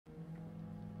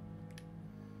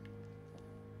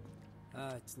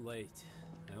It's late.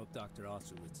 I hope Dr.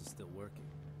 Austerlitz is still working.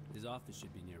 His office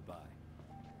should be nearby.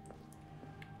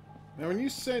 Now, when you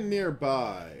say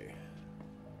nearby,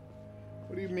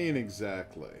 what do you mean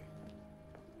exactly?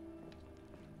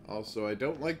 Also, I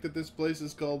don't like that this place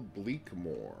is called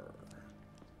Bleakmore.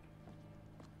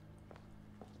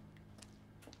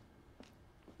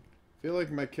 I feel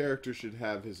like my character should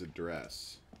have his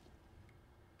address.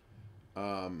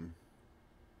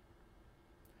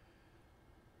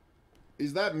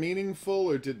 Is that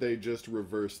meaningful, or did they just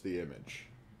reverse the image?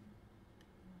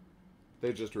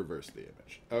 They just reversed the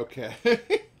image. Okay.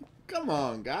 Come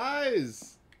on,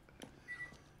 guys!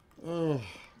 Oh,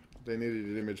 they needed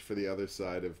an image for the other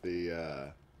side of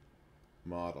the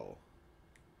model.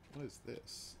 What is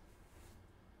this?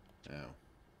 Oh.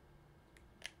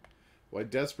 Well, I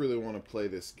desperately want to play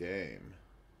this game.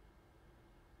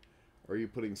 Are you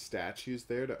putting statues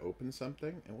there to open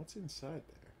something? And what's inside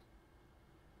there?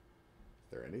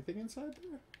 Is there anything inside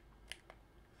there?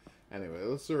 Anyway,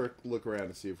 let's sort of look around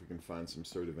and see if we can find some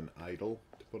sort of an idol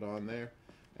to put on there.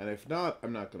 And if not,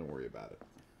 I'm not going to worry about it.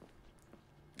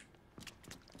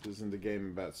 This isn't a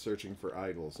game about searching for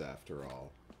idols, after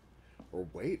all. Or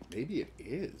wait, maybe it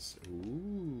is.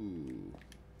 Ooh.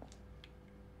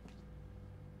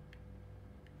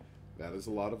 That is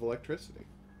a lot of electricity.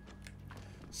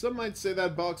 Some might say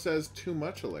that box has too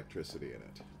much electricity in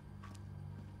it.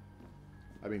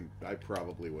 I mean, I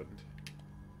probably wouldn't.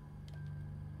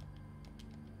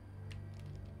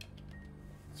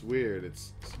 It's weird.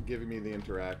 It's giving me the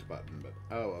interact button, but...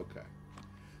 Oh, okay.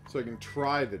 So I can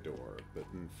try the door, but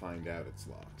then find out it's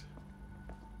locked.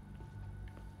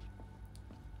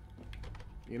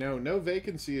 You know, no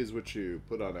vacancy is what you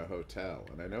put on a hotel.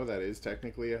 And I know that is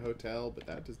technically a hotel, but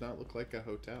that does not look like a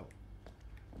hotel.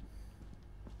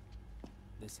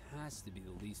 This has to be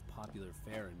the least popular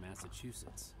fair in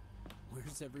Massachusetts.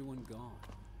 Where's everyone gone?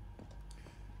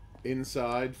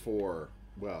 Inside for,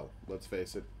 well, let's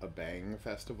face it, a bang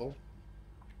festival.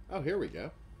 Oh, here we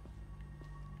go.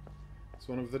 It's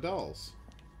one of the dolls.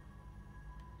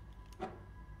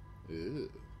 Ew.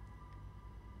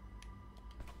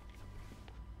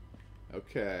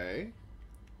 Okay.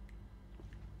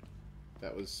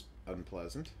 That was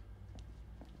unpleasant.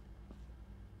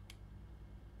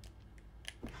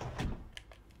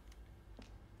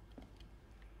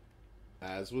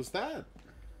 As was that.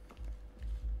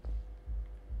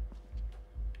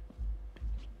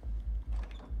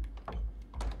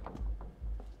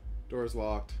 Door's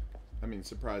locked. I mean,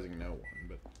 surprising no one,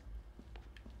 but...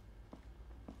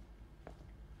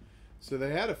 So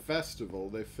they had a festival.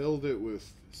 They filled it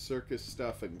with circus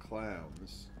stuff and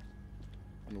clowns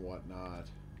and whatnot.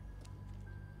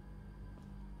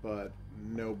 But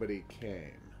nobody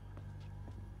came.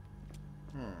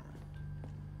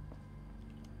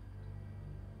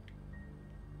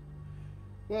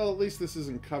 Well, at least this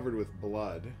isn't covered with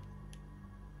blood.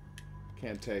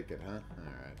 Can't take it, huh?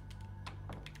 Alright.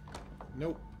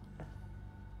 Nope.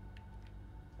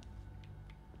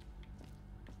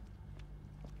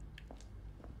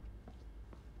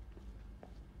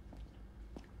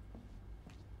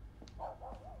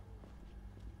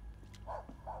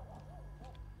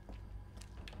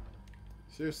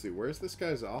 Seriously, where's this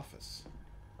guy's office?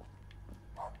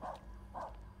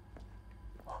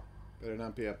 Better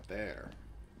not be up there.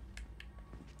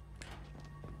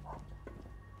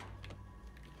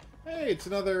 Hey, it's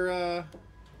another,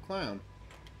 clown.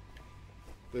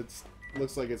 That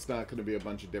looks like it's not going to be a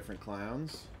bunch of different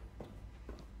clowns.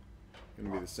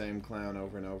 Going to be the same clown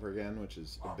over and over again, which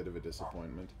is a bit of a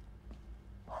disappointment.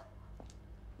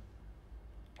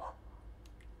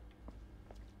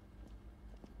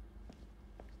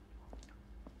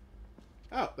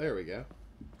 Oh, there we go.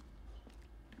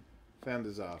 Found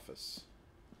his office.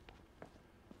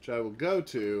 Which I will go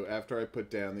to after I put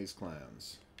down these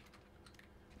clowns.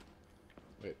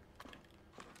 Wait.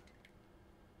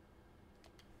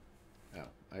 Oh,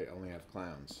 I only have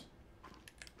clowns.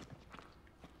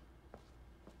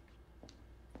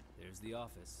 There's the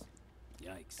office.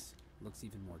 Yikes. Looks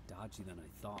even more dodgy than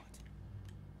I thought.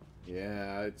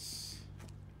 Yeah, it's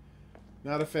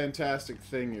not a fantastic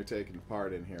thing you're taking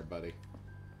part in here, buddy.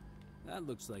 That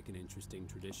looks like an interesting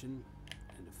tradition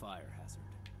and a fire hazard.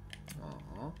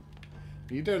 Aww.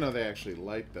 You don't know they actually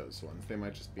light those ones. They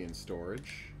might just be in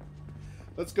storage.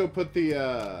 Let's go put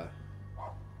the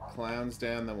clowns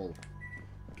down, then we'll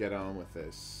get on with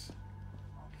this.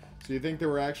 So you think there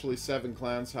were actually 7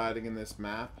 clowns hiding in this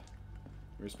map?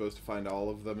 We're supposed to find all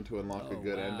of them to unlock a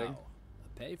good ending?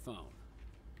 A payphone.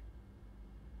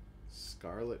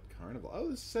 Scarlet Carnival.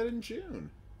 Oh, this is set in June.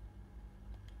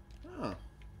 Oh.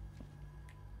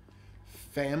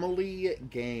 Family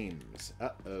games.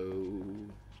 Uh-oh.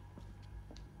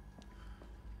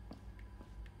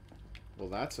 Well,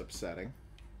 that's upsetting.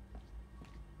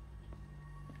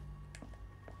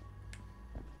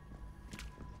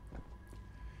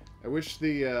 I wish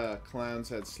the clowns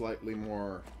had slightly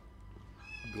more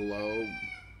glow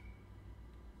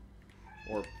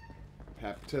or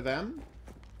pep to them.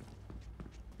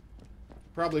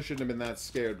 Probably shouldn't have been that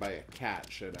scared by a cat,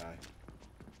 should I?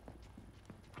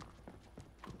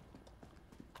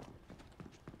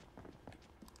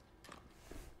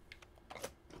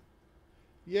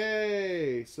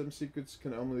 Yay! Some secrets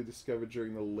can only be discovered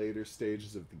during the later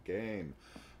stages of the game.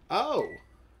 Oh!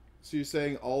 So you're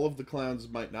saying all of the clowns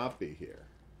might not be here.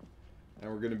 And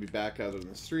we're going to be back out on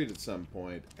the street at some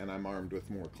point, and I'm armed with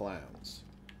more clowns.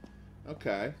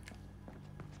 Okay.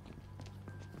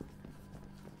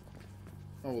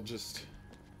 Oh, we'll just,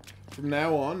 from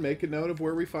now on, make a note of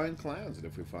where we find clowns. And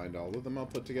if we find all of them, I'll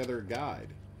put together a guide.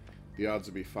 The odds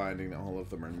of me finding all of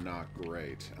them are not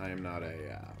great. I am not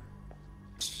a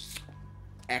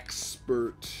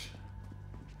expert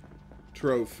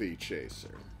trophy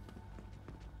chaser.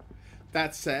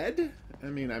 That said, I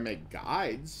mean, I make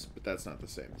guides, but that's not the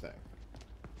same thing.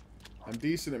 I'm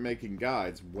decent at making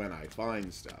guides when I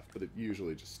find stuff, but it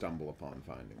usually just stumble upon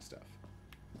finding stuff.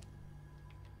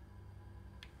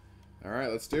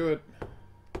 Alright, let's do it.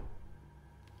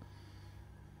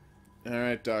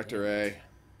 Alright, Dr. A.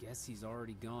 Guess he's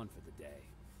already gone for the day.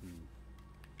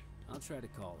 I'll try to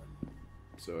call him.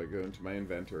 So I go into my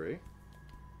inventory.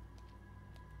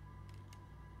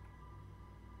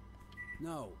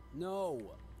 No, no!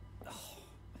 Oh,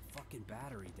 my fucking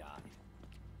battery died.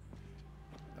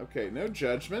 Okay, no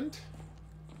judgment.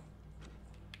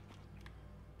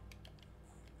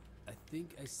 I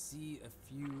think I see a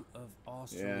few of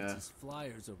Austerlitz's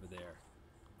flyers over there.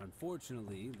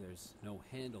 Unfortunately, there's no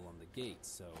handle on the gate,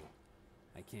 so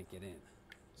I can't get in.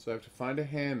 So I have to find a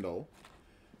handle,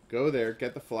 go there,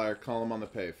 get the flyer, call them on the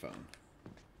payphone.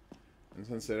 And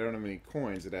since I don't have any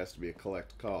coins, it has to be a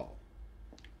collect call.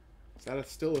 Is that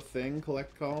still a thing,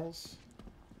 collect calls?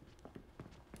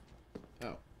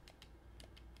 Oh.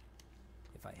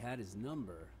 If I had his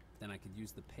number, then I could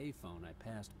use the payphone I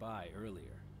passed by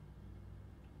earlier.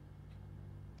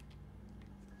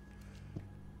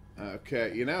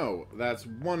 Okay, you know, that's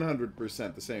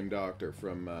 100% the same doctor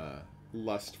from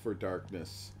Lust from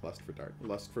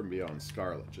Beyond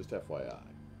Scarlet, just FYI.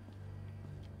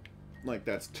 Like,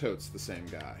 that's totes the same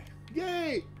guy.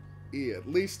 Yay! Yeah, at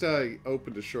least I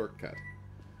opened a shortcut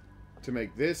to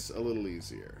make this a little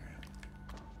easier.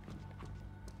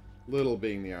 Little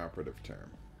being the operative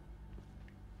term.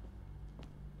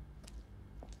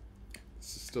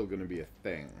 This is still going to be a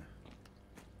thing.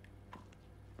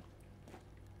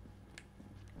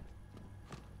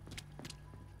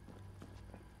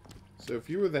 So if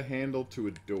you were the handle to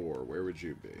a door, where would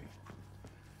you be?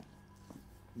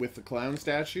 With the clown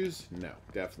statues? No,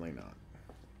 definitely not.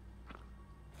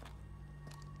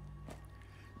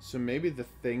 So maybe the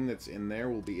thing that's in there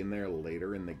will be in there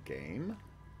later in the game?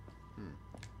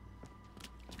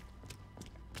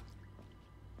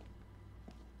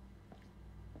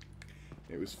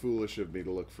 It was foolish of me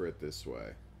to look for it this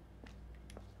way.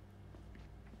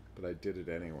 But I did it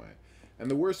anyway. And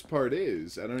the worst part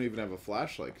is, I don't even have a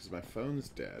flashlight because my phone's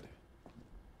dead.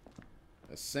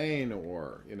 A sane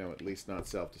or, you know, at least not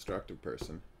self-destructive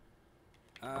person.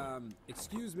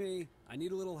 Excuse me. I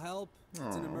need a little help.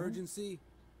 It's an emergency.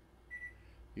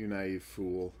 You naive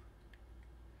fool.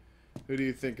 Who do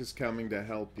you think is coming to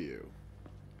help you?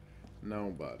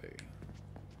 Nobody.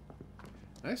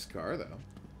 Nice car, though.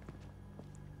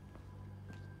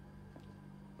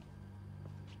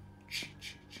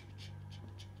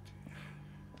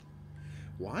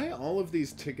 Why all of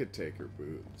these ticket taker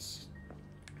booths?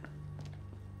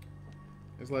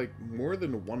 There's like more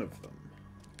than one of them.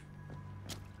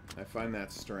 I find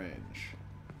that strange.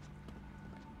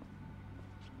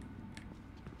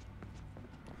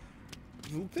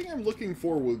 The thing I'm looking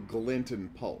for was glint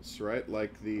and pulse, right?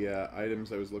 Like the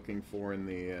items I was looking for in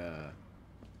the...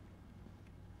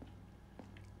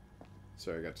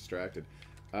 Sorry, I got distracted.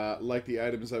 Like the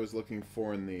items I was looking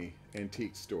for in the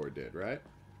antique store did, right?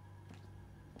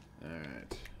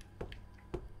 Alright.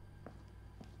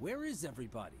 Where is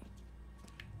everybody?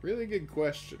 Really good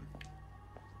question.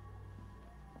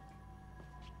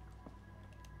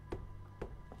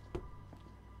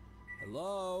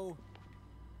 Hello?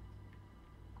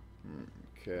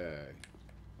 Okay.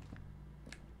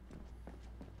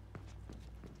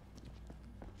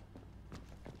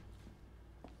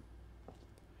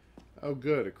 Oh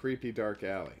good, a creepy dark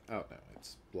alley. Oh no,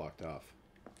 it's blocked off.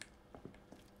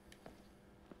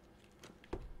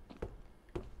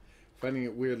 Finding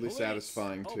it weirdly Police,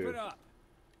 satisfying, too. Open up!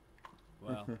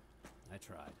 Well, I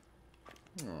tried.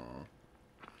 Aww.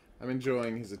 I'm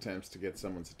enjoying his attempts to get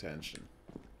someone's attention.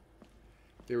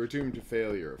 They were doomed to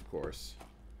failure, of course.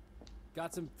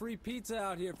 Got some free pizza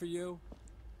out here for you.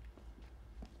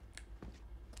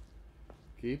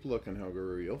 Keep looking,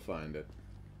 Hogaru. You'll find it.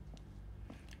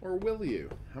 Or will you?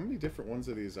 How many different ones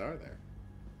of these are there?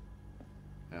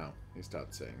 Oh, he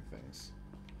stopped saying things.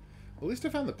 Well, at least I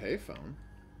found the payphone.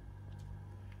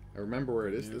 I remember where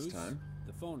it is this time.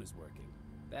 The phone is working.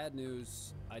 Bad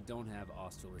news, I don't have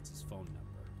Austerlitz's phone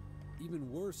number. Even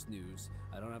worse news,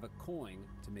 I don't have a coin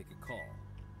to make a call.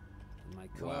 In my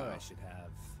car, Wow. I should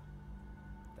have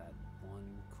that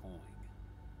one coin.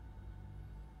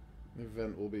 The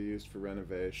event will be used for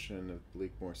renovation of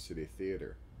Bleakmore City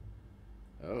Theater.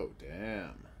 Oh,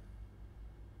 damn.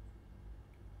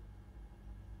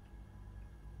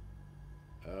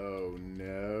 Oh,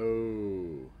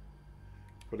 no.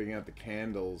 Putting out the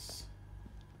candles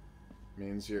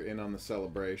means you're in on the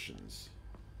celebrations.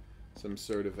 Some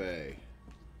sort of a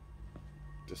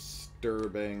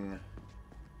disturbing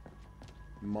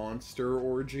monster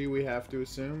orgy, we have to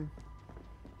assume,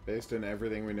 based on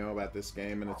everything we know about this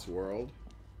game and its world.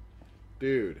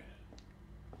 Dude,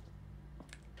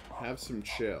 have some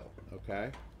chill,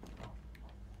 okay?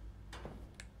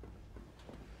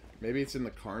 Maybe it's in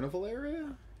the carnival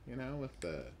area, you know, with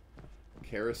the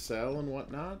carousel and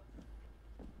whatnot.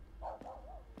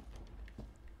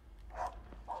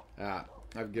 Ah,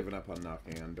 I've given up on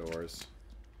knocking on doors.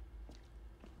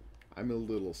 I'm a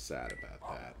little sad about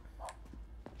that.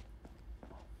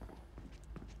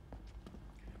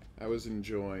 I was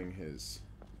enjoying his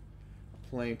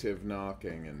plaintive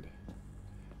knocking and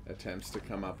attempts to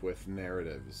come up with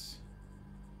narratives.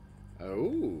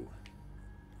 Oh.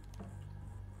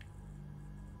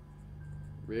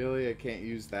 Really? I can't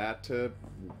use that to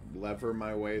lever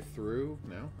my way through?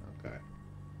 No? Okay.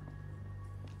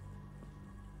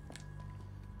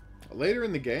 Later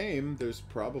in the game, there's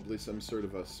probably some sort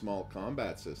of a small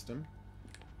combat system.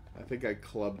 I think I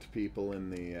clubbed people in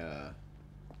the, I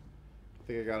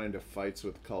think I got into fights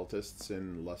with cultists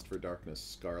in Lust for Darkness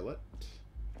Scarlet.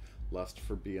 Lust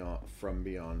for from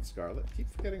Beyond Scarlet. Keep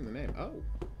forgetting the name. Oh.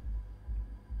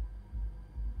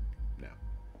 No.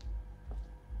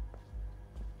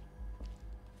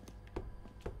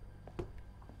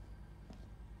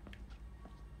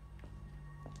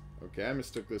 Okay, I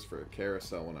mistook this for a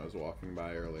carousel when I was walking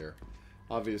by earlier.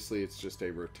 Obviously, it's just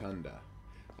a rotunda.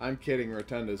 I'm kidding,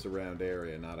 rotunda's a round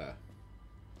area, not a...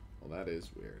 Well, that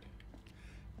is weird.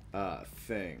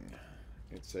 Thing.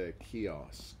 It's a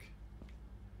kiosk.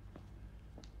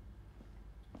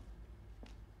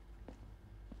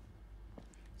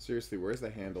 Seriously, where's the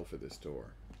handle for this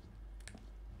door?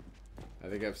 I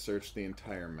think I've searched the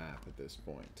entire map at this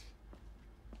point.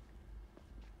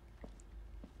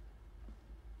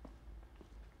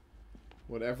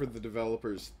 Whatever the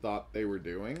developers thought they were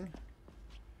doing,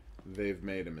 they've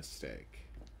made a mistake.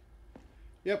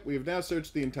 Yep, we've now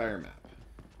searched the entire map.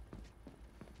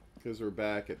 Because we're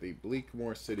back at the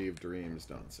Bleakmore City of Dreams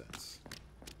nonsense.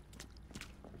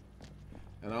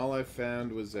 And all I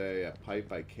found was a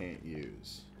pipe I can't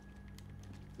use.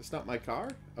 This not my car?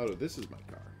 Oh, this is my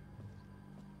car.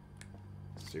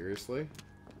 Seriously?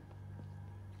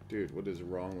 Dude, what is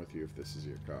wrong with you if this is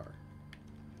your car?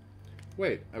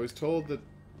 Wait, I was told that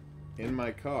in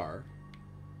my car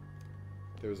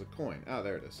there was a coin. Ah,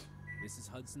 there it is. Mrs.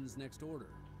 Hudson's next order.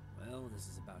 Well, this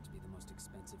is about to be the most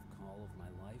expensive call of my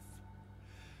life.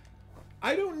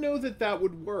 I don't know that that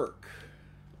would work.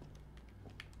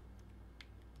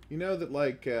 You know that,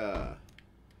 like,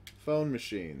 phone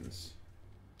machines.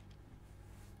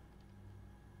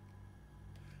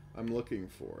 I'm looking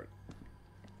for it.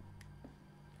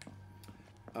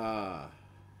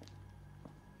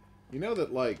 You know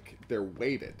that, like, they're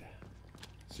weighted.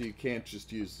 So you can't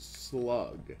just use a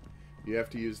slug. You have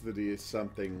to use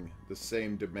something the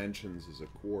same dimensions as a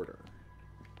quarter.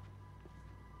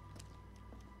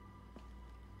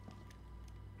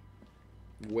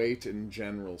 Weight and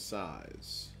general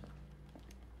size.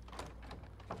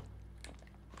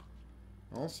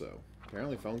 Also,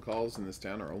 apparently phone calls in this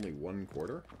town are only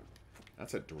 1/4.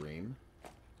 That's a dream.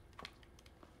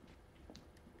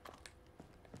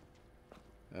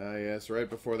 Yes, right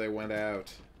before they went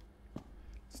out.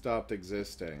 Stopped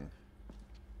existing.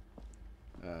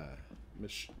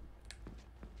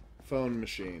 Phone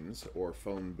machines, or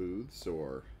phone booths,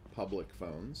 or public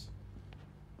phones,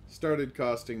 started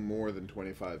costing more than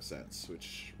 25 cents,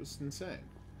 which was insane.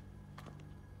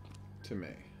 To me.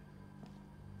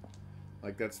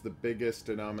 Like, that's the biggest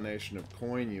denomination of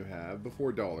coin you have,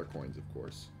 before dollar coins, of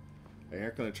course. They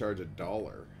aren't going to charge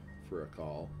 $1 for a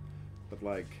call. But,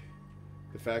 like,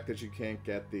 the fact that you can't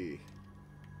get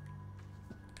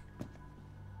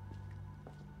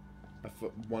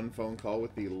one phone call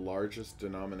with the largest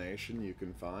denomination you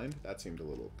can find, that seemed a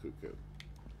little cuckoo.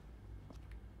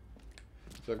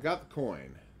 So I've got the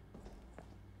coin.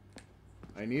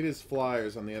 I need his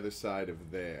flyers on the other side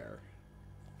of there.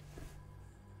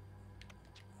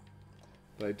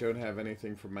 But I don't have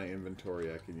anything from my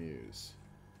inventory I can use.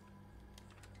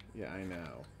 Yeah, I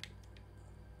know.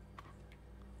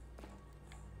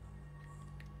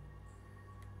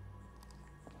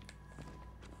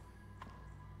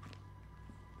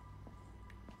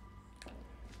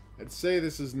 I'd say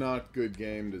this is not good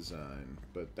game design,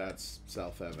 but that's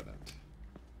self-evident.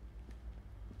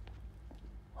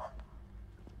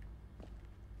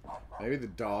 Maybe the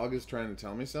dog is trying to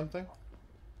tell me something?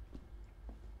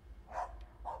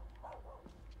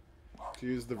 To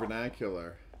use the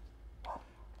vernacular,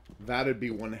 that'd be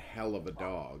one hell of a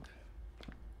dog.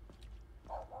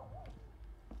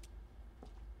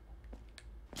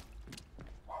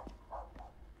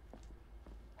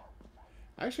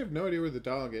 I actually have no idea where the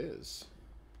dog is.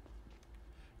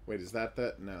 Wait, is that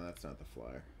the... No, that's not the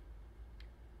flyer.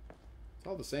 It's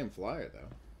all the same flyer, though.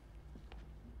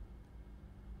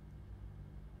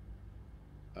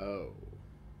 Oh.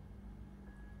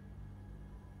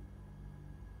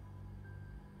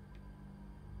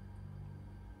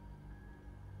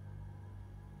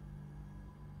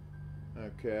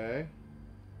 Okay.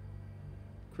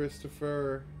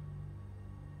 Christopher.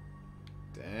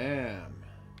 Damn.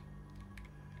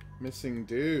 Missing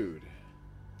dude.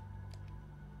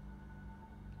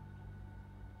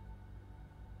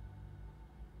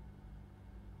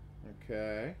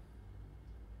 Okay.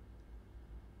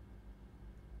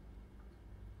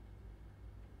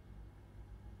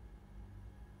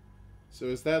 So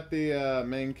is that the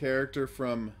main character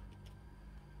from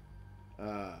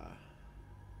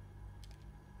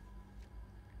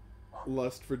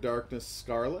Lust for Darkness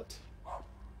Scarlet?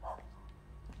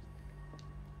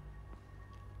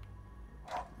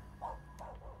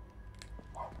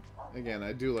 Again,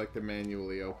 I do like the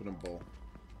manually openable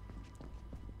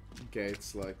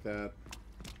gates like that.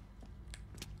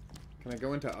 Can I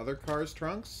go into other cars'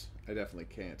 trunks? I definitely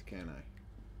can't, can I?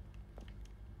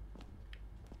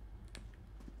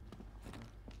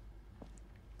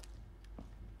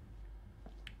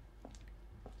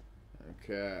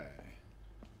 Okay.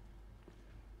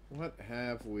 What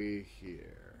have we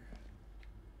here?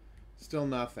 Still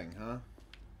nothing, huh?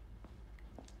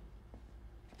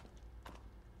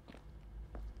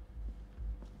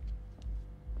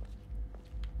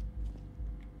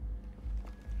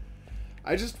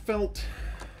 I just felt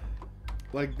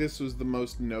like this was the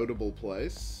most notable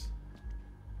place.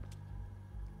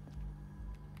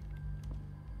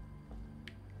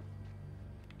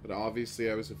 But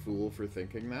obviously I was a fool for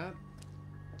thinking that.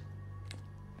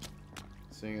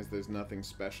 Seeing as there's nothing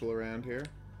special around here.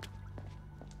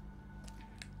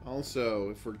 Also,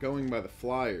 if we're going by the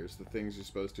flyers, the things you're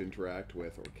supposed to interact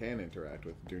with or can interact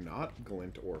with do not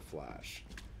glint or flash.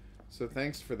 So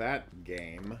thanks for that,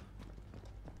 game.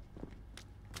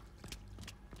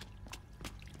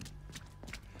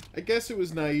 I guess it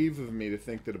was naive of me to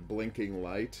think that a blinking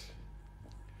light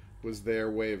was their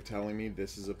way of telling me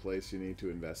this is a place you need to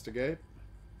investigate.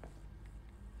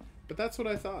 But that's what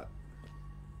I thought.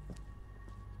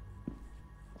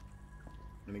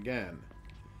 And again,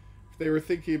 if they were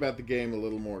thinking about the game a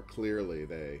little more clearly,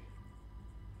 they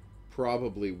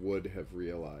probably would have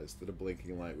realized that a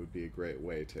blinking light would be a great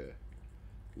way to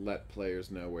let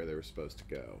players know where they were supposed to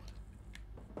go.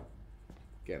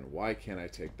 Again, why can't I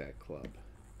take that club?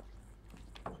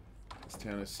 This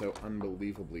town is so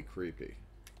unbelievably creepy.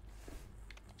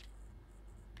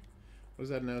 What does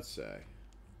that note say?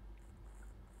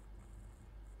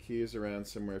 Key is around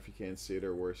somewhere. If you can't see it,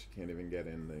 or worse, you can't even get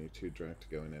in, then you're too drunk to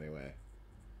go in anyway.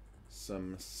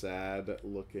 Some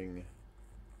sad-looking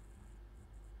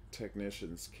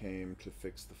technicians came to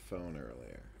fix the phone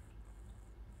earlier.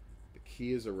 The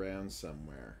key is around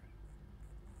somewhere.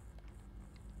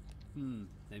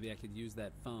 Maybe I could use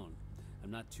that phone.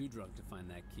 I'm not too drunk to find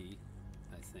that key,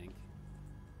 I think.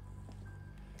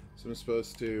 So I'm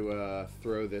supposed to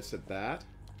throw this at that.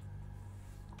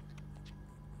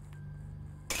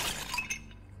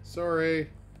 Sorry.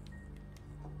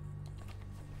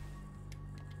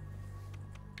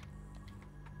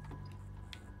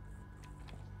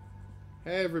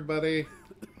 Hey, everybody.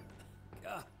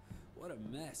 God, what a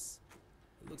mess.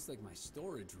 It looks like my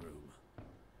storage room.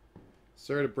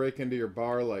 Sorry to break into your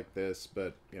bar like this,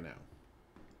 but, you know.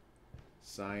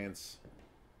 Science.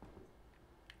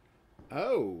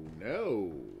 Oh,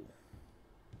 no.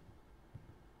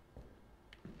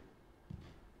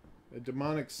 A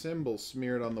demonic symbol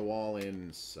smeared on the wall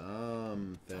in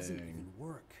something. Doesn't even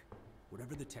work.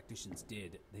 Whatever the technicians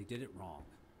did, they did it wrong.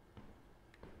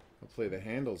 Hopefully the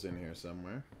handle's in here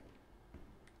somewhere.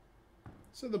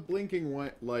 So the blinking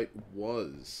white light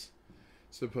was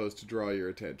supposed to draw your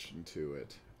attention to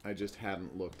it. I just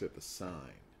hadn't looked at the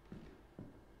sign.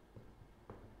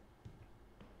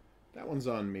 That one's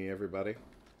on me, everybody.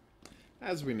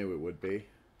 As we knew it would be.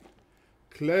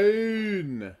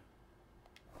 Clown!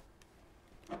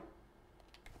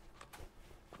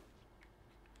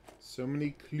 So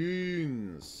many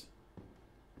clowns.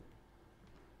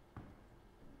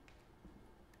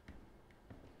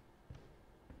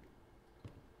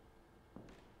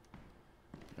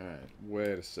 Alright,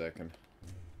 wait a second.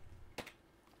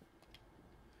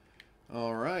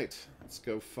 Alright, let's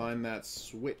go find that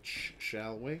switch,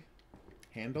 shall we?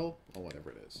 Handle? Or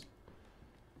whatever it is.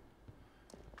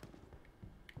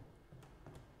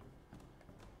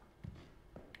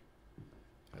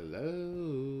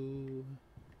 Hello?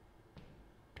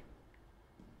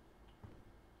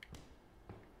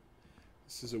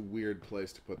 This is a weird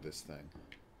place to put this thing.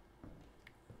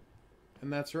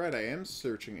 And that's right, I am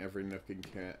searching every nook and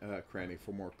cranny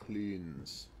for more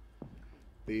clues.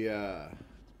 The,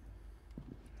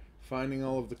 finding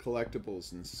all of the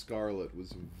collectibles in Scarlet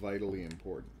was vitally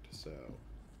important, so...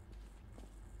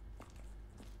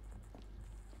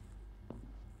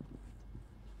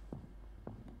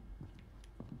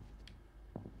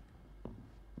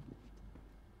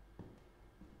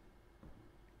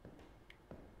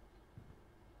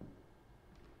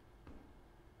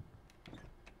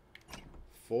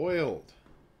 Foiled.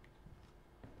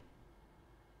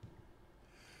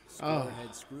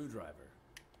 Square-head screwdriver.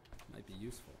 Might be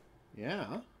useful.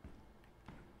 Yeah.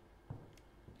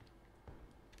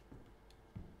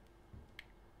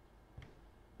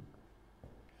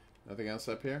 Nothing else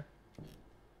up here?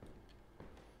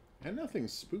 And nothing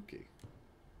spooky.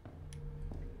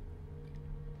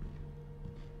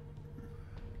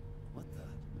 What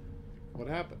the? What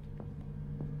happened?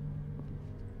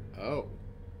 Oh.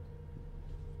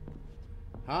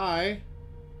 Hi.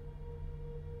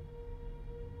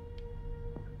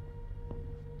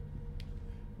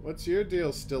 What's your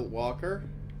deal, Stilt Walker?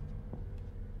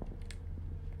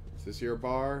 Is this your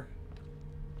bar?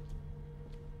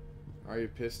 Are you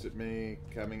pissed at me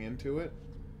coming into it?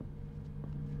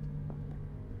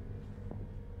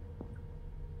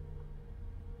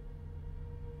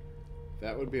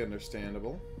 That would be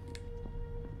understandable.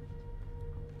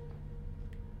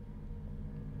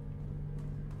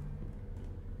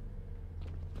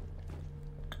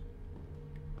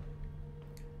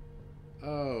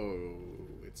 Oh,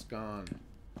 it's gone.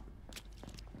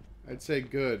 I'd say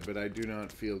good, but I do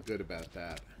not feel good about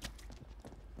that.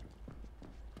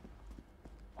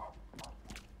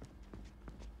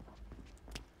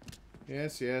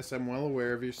 Yes, yes, I'm well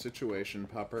aware of your situation,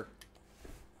 pupper.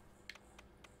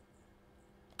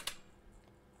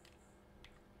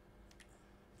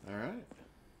 Alright.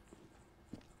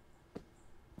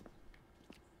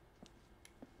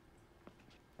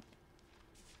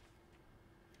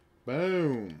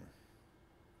 Boom.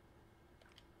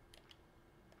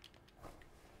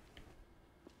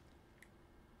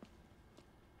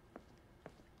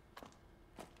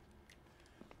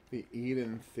 The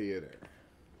Eden Theater.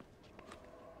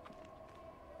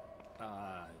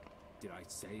 Did I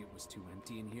say it was too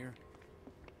empty in here?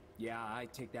 Yeah, I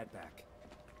take that back.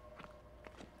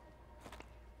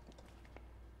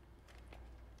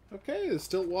 Okay, the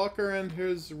Stilt Walker and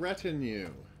his retinue.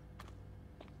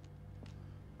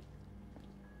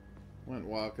 Went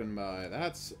walking by.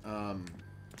 That's,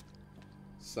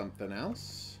 something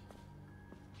else.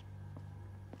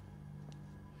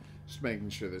 Just making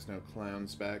sure there's no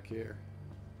clowns back here.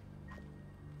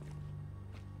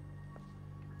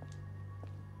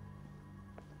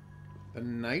 The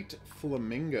Night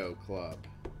Flamingo Club.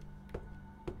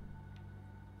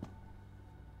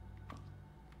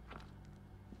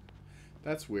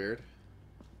 That's weird.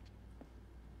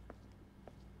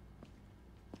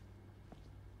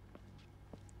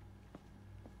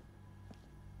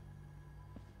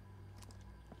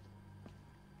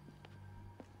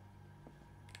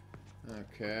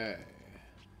 Okay.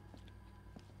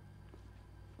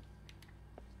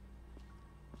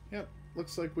 Yep,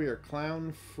 looks like we are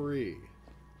clown free.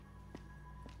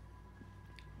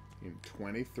 In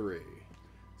 23.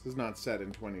 This is not set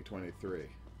in 2023.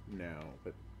 No,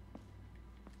 but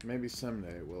maybe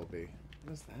someday it will be. What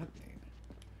does that mean?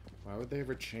 Why would they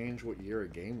ever change what year a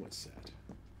game was set?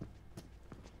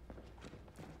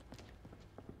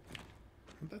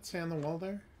 What did that say on the wall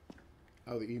there?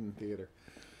 Oh, the Eden Theater.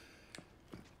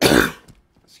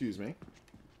 Excuse me.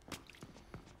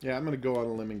 Yeah, I'm going to go on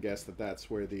a limb and guess that that's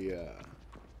where the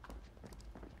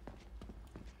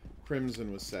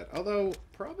Crimson was set. Although,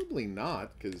 probably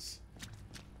not, because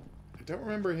I don't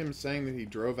remember him saying that he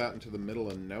drove out into the middle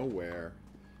of nowhere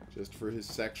just for his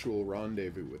sexual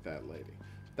rendezvous with that lady.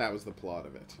 That was the plot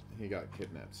of it. He got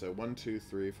kidnapped. So 1, 2,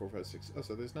 3, 4, 5, 6. Oh,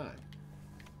 so there's 9.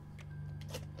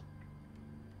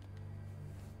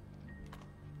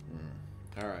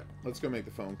 Alright, let's go make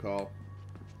the phone call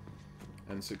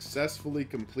and successfully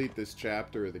complete this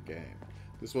chapter of the game.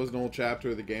 This was an old chapter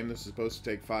of the game. This is supposed to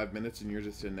take 5 minutes and you're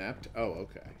just inept? Oh,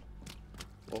 okay.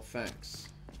 Well, thanks.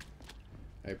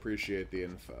 I appreciate the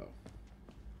info.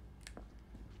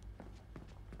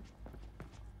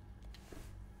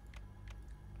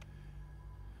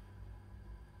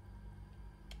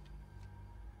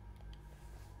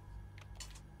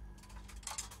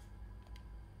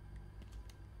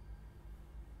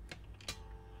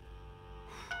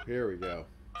 Here we go.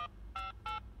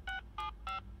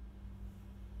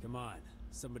 Come on,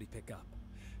 somebody pick up.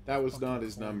 That was not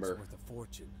his number. Worth a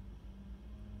fortune.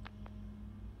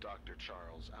 Dr.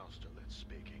 Charles Austerlitz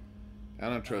speaking. I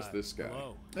don't trust this guy.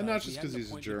 Hello. And not just because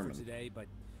he's a German. Today, but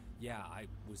yeah, I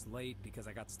was late because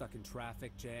I got stuck in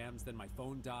traffic jams. Then my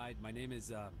phone died. My name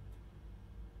is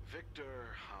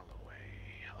Victor Holloway,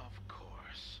 of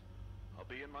course. I'll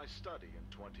be in my study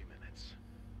in 20 minutes.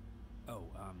 Oh,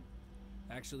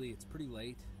 actually, it's pretty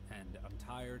late, and I'm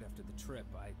tired after the trip.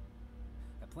 I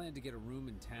plan to get a room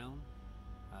in town.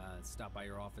 Stop by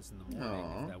your office in the morning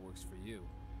if that works for you.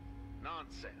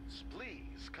 Nonsense.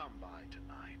 Please come by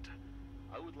tonight.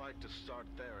 I would like to start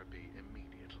therapy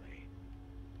immediately.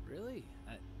 Really?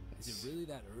 Is it really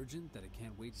that urgent that I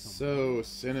can't wait till so morning?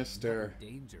 sinister. No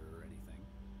danger or anything.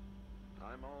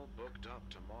 I'm all booked up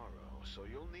tomorrow, so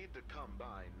you'll need to come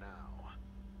by now.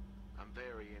 I'm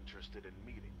very interested in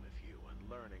meeting with you and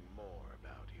learning more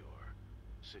about your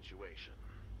situation.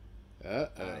 I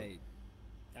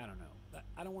don't know.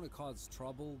 I don't want to cause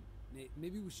trouble.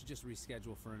 Maybe we should just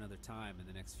reschedule for another time in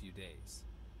the next few days.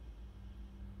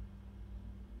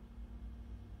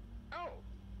 Oh,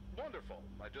 wonderful.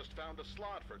 I just found a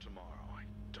slot for tomorrow. I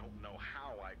don't know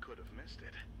how I could have missed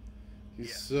it. He's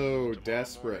yes, so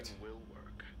desperate. Will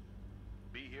work.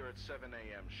 Be here at 7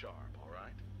 a.m. sharp, all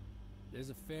right? There's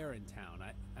a fair in town.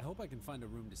 I hope I can find a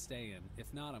room to stay in.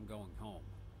 If not, I'm going home.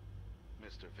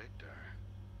 Mr. Victor,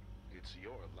 it's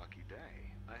your lucky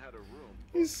day. I had a room.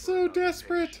 He's so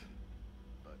desperate. Patient,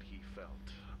 but he felt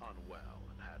unwell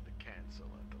and had to cancel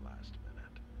at the last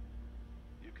minute.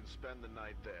 You can spend the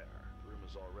night there. The room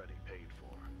is already paid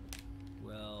for.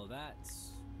 Well, that's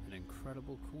an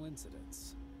incredible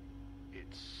coincidence. It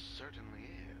certainly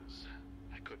is.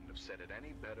 I couldn't have said it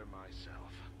any better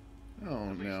myself. Oh,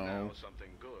 at least no. now something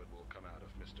good will come out of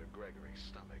Mr. Gregory's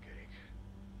stomachache.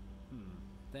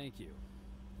 Thank you.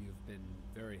 You've been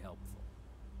very helpful.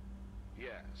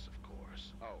 Yes, of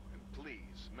course. Oh, and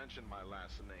please mention my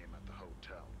last name at the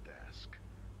hotel desk.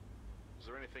 Is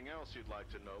there anything else you'd like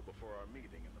to know before our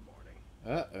meeting in the morning?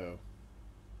 Uh-oh.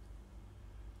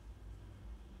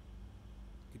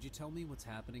 Could you tell me what's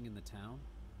happening in the town?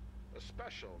 A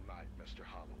special night, Mr.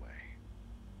 Holloway.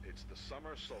 It's the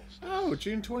summer solstice. Oh,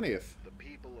 June 20th. The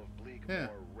people of Bleakmore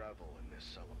revel in this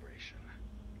celebration.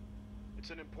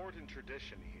 It's an important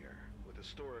tradition here, with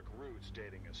historic roots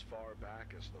dating as far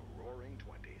back as the Roaring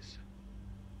Twenties.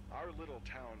 Our little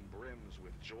town brims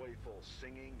with joyful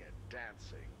singing and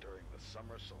dancing during the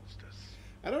summer solstice.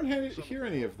 I don't hear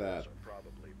any of that. Some are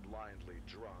probably blindly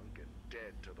drunk and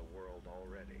dead to the world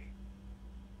already.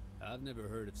 I've never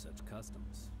heard of such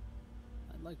customs.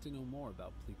 I'd like to know more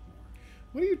about Bleakmore.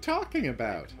 What are you talking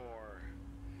about? Bleakmore,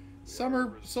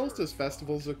 Summer solstice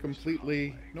festivals are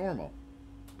completely normal.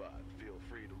 but feel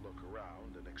free to look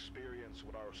around and experience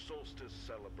what our solstice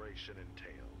celebration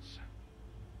entails.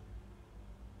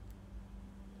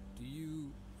 Do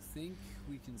you think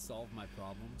we can solve my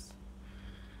problems?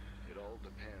 It all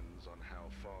depends on how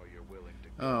far you're willing to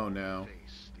Oh, go no. to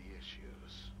face the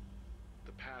issues.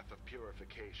 The path of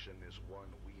purification is one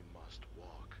we must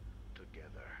walk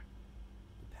together.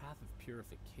 The path of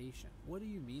purification? What do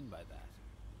you mean by that?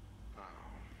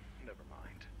 Oh, never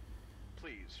mind.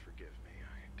 Please forgive me.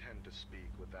 I tend to speak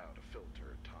without a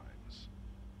filter at times.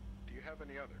 Do you have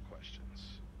any other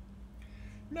questions?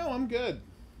 No, I'm good.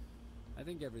 I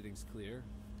think everything's clear.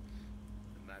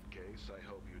 In that case, I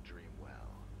hope you dream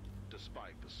well,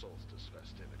 despite the solstice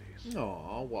festivities.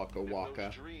 Aw, waka If waka.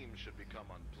 those dreams should become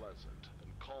unpleasant, then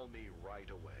call me right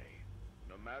away.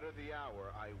 No matter the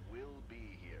hour, I will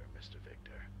be here, Mr.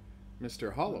 Victor.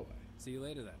 Mr. Holloway. See you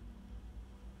later then.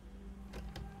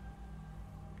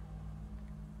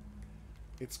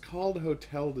 It's called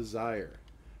Hotel Desire.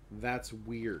 That's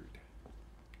weird.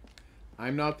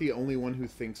 I'm not the only one who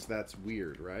thinks that's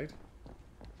weird, right?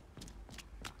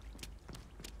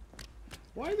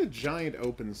 Why the giant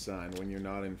open sign when you're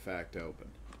not in fact open?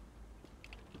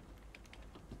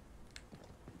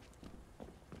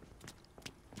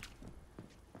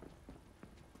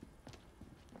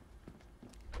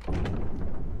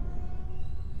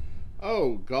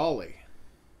 Oh, golly.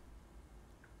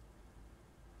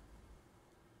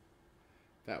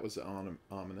 That was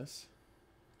ominous.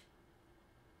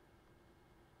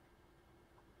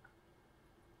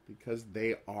 Because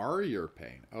they are your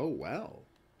pain. Oh, well.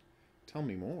 Tell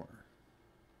me more.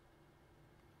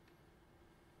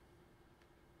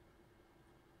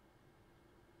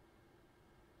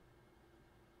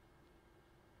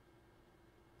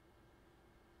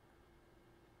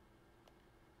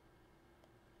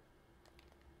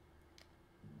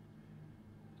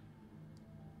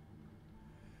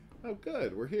 Oh,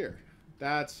 good. We're here.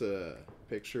 That's a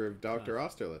picture of Dr.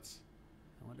 Austerlitz.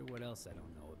 I wonder what else I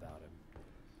don't know about him.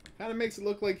 Kind of makes it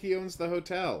look like he owns the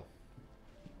hotel.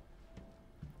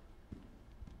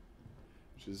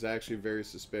 Which is actually very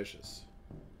suspicious.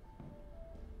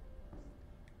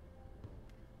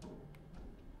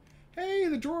 Hey,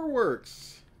 the drawer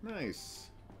works! Nice.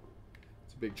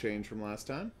 It's a big change from last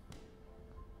time.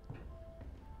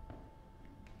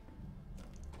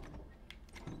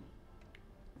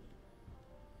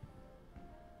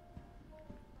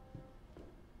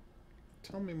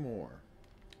 Tell me more.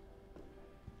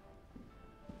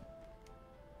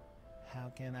 How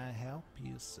can I help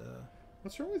you, sir?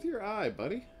 What's wrong with your eye,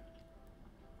 buddy?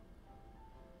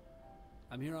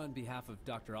 I'm here on behalf of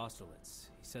Dr. Austerlitz.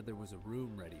 He said there was a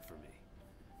room ready for me.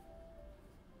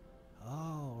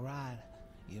 Oh, right.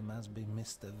 You must be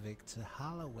Mr. Victor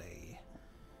Holloway.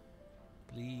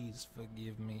 Please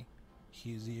forgive me.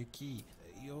 Here's your key.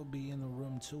 You'll be in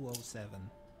room 207.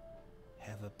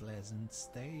 Have a pleasant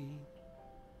stay.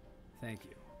 Thank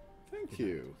you. Thank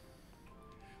you.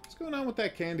 What's going on with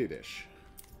that candy dish?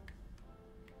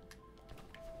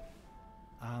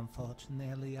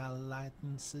 Unfortunately, our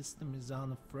lighting system is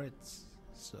on the fritz,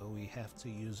 so we have to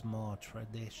use more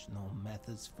traditional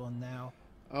methods for now.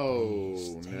 Oh,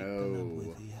 Please take no. them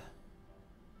with you.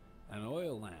 An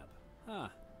oil lamp. Huh.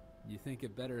 You think a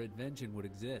better invention would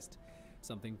exist?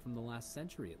 Something from the last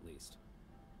century, at least.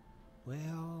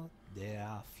 Well, there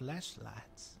are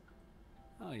flashlights.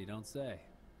 Oh, you don't say.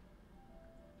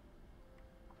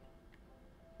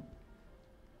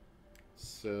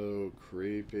 So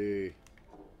creepy.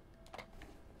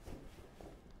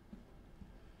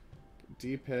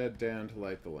 D-pad down to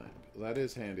light the lamp. That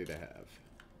is handy to have.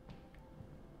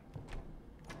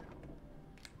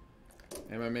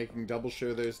 Am I making double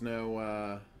sure there's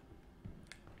no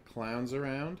clowns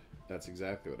around? That's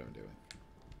exactly what I'm doing.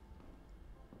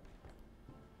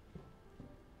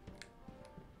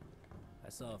 I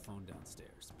saw a phone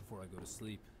downstairs. Before I go to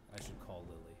sleep, I should call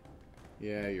Lily.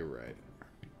 Yeah, you're right.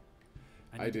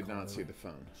 I need to did call not see Lily. the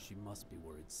phone. She must be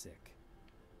worried sick.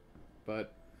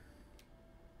 But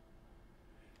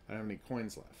I don't have any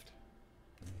coins left.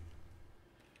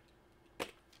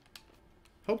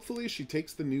 Hopefully she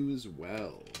takes the news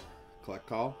well. Collect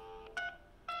call.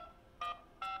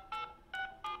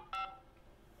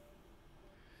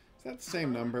 Is that the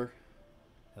same number?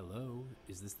 Hello?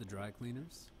 Is this the dry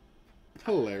cleaners?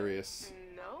 Hilarious.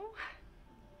 No?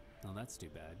 No, that's too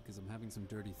bad, because I'm having some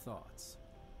dirty thoughts.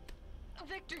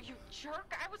 Victor, you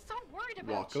jerk! I was so worried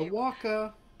about Waka you.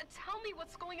 waka. Tell me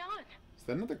what's going on. Is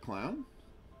that another clown?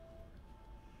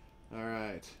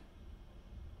 Alright.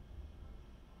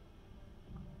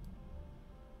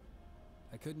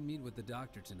 I couldn't meet with the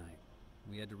doctor tonight.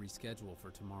 We had to reschedule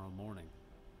for tomorrow morning.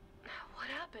 What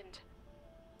happened?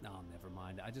 No, never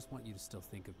mind. I just want you to still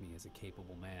think of me as a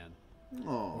capable man.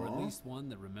 Aww. Or at least one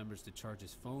that remembers to charge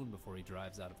his phone before he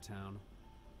drives out of town.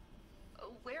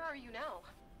 Where are you now?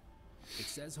 It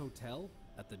says hotel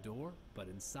at the door, but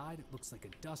inside it looks like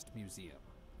a dust museum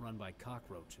run by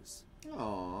cockroaches.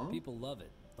 Aww. People love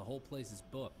it. The whole place is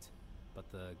booked.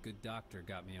 But the good doctor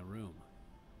got me a room.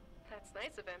 That's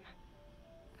nice of him.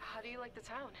 How do you like the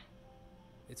town?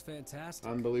 It's fantastic.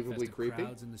 Unbelievably Festive creepy.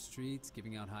 crowds in the streets,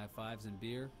 giving out high fives and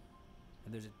beer.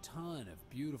 And there's a ton of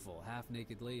beautiful,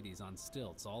 half-naked ladies on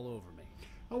stilts all over me.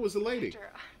 Oh, it was a lady.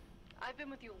 Victor, I've been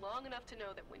with you long enough to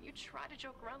know that when you try to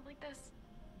joke around like this,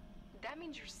 that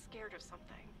means you're scared of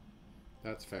something.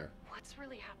 That's fair. What's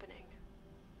really happening?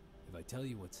 If I tell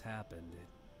you what's happened,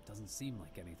 it doesn't seem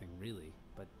like anything really,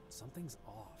 but something's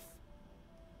off.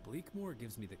 Bleakmore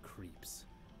gives me the creeps.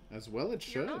 As well it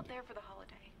You're should. not there for the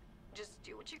holiday. Just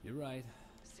do what you... You're right.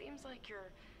 Seems like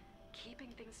you're keeping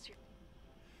things to...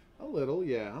 A little,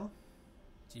 yeah.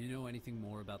 Do you know anything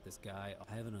more about this guy?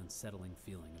 I have an unsettling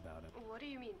feeling about him. What do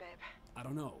you mean, babe? I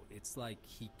don't know. It's like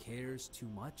he cares too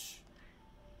much.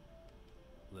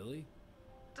 Lily?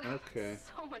 Okay.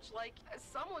 So much like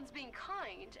someone's being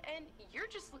kind, and you're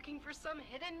just looking for some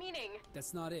hidden meaning.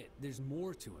 That's not it. There's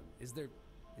more to him. Is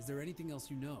there anything else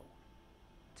you know?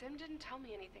 Tim didn't tell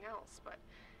me anything else, but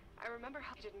I remember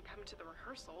how he didn't come to the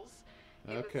rehearsals.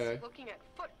 He Okay. was looking at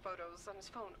foot photos on his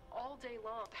phone all day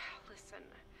long. Listen,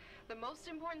 the most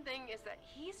important thing is that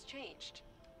he's changed.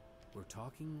 We're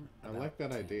talking I about like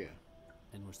that Tim, idea.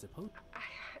 And we're supposed...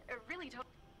 I really don't.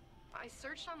 I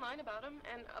searched online about him,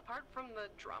 and apart from the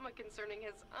drama concerning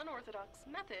his unorthodox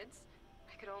methods,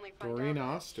 I could only find Doreen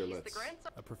out that he's the Austerlitz.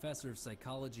 grandson. A professor of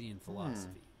psychology and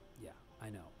philosophy. Yeah, I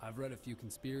know. I've read a few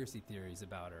conspiracy theories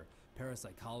about her.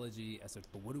 Parapsychology,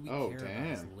 but what do we care about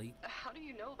his late... How do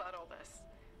you know about all this?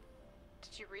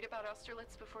 Did you read about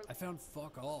Austerlitz before? I found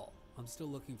fuck all. I'm still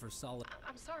looking for solid...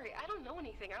 I'm sorry, I don't know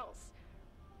anything else.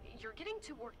 You're getting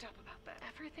too worked up about that.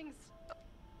 Everything's...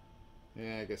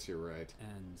 Yeah, I guess you're right.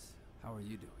 And how are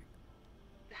you doing?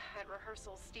 At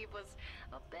rehearsal, Steve was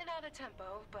a bit out of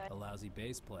tempo, but... A lousy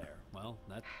bass player. Well,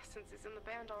 that... Since he's in the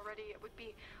band already, it would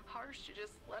be harsh to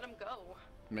just let him go.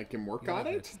 Make him work You on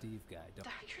like it? that Steve guy, don't...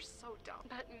 You're so dumb.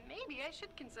 But maybe I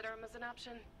should consider him as an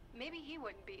option. Maybe he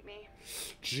wouldn't beat me.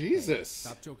 Jesus.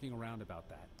 Stop joking around about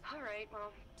that. All right,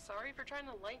 well, sorry for trying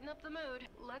to lighten up the mood.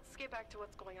 Let's get back to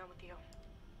what's going on with you.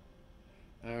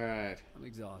 Alright. I'm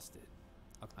exhausted.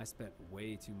 I spent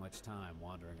way too much time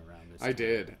wandering around this... I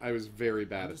did. I was very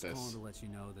bad I'm at just this. calling to let you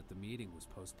know that the meeting was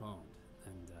postponed.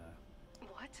 And,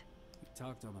 What? we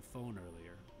talked on the phone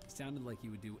earlier. He sounded like he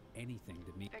would do anything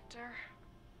to meet... Victor?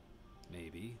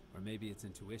 Maybe. Or maybe it's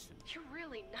intuition. You're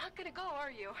really not gonna go,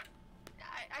 are you?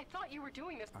 I thought you were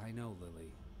doing this. I know,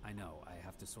 Lily. I know. I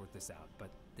have to sort this out. But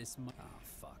this Oh,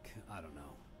 fuck. I don't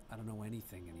know. I don't know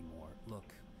anything anymore.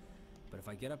 Look. But if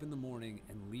I get up in the morning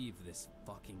and leave this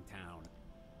fucking town...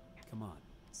 Come on.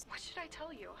 What should I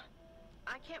tell you?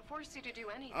 I can't force you to do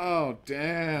anything. Oh,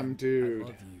 damn, dude. I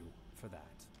love you for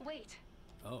that. Wait.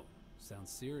 Oh,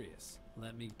 sounds serious.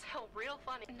 Let me... Tell real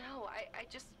funny. No, I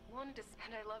just wanted to...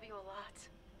 And I love you a lot.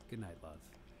 Good night, love.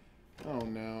 Oh,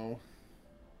 no.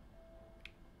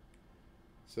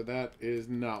 So that is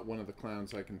not one of the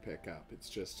clowns I can pick up. It's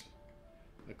just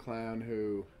a clown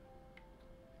who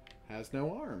has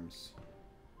no arms.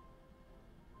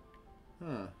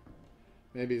 Huh.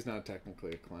 Maybe he's not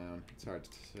technically a clown. It's hard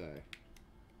to say.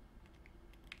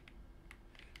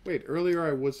 Wait, earlier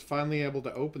I was finally able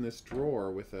to open this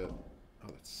drawer with a... Oh,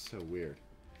 that's so weird.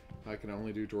 I can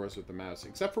only do drawers with the mouse,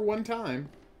 except for one time.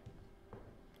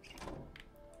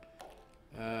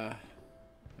 I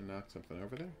knocked something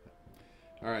over there.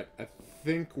 Alright, I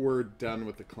think we're done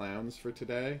with the clowns for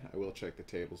today. I will check the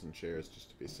tables and chairs just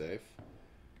to be safe.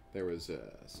 There was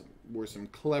some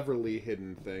cleverly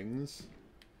hidden things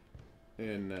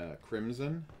in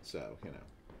Crimson, so, you know.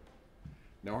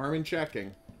 No harm in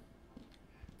checking.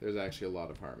 There's actually a lot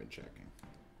of harm in checking.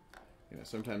 You know,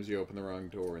 sometimes you open the wrong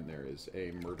door and there is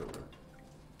a murderer.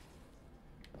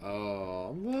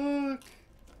 Oh, look!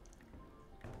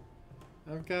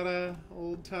 I've got a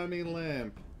old-timey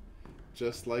lamp.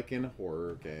 Just like in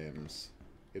horror games.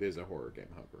 It is a horror game,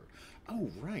 however. Oh,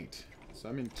 right. So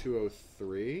I'm in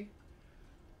 203.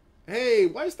 Hey,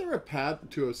 why is there a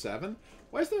 207?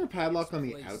 Why is there a padlock on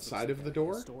the This place outside looks of like the a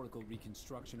door? Historical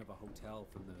reconstruction of a hotel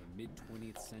from the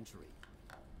mid-20th century.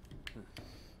 Huh.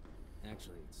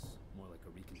 Actually, it's more like a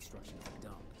reconstruction of a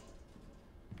dump.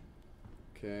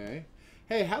 Okay.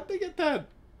 Hey, how'd they get that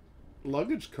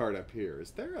luggage cart up here?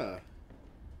 Is there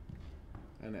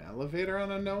an elevator I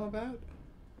don't know about?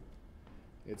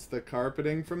 It's the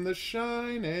carpeting from The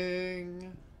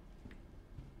Shining.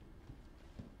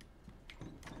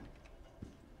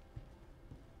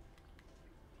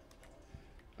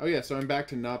 Oh yeah, so I'm back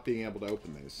to not being able to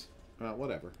open these.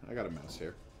 Whatever. I got a mouse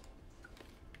here.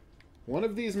 One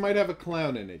of these might have a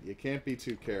clown in it. You can't be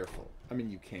too careful. I mean,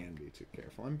 you can be too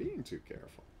careful. I'm being too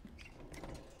careful.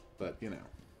 But, you know.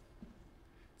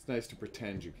 It's nice to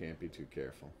pretend you can't be too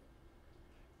careful.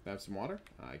 Have some water?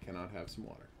 I cannot have some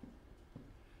water.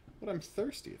 But I'm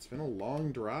thirsty. It's been a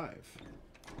long drive.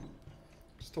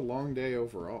 Just a long day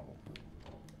overall.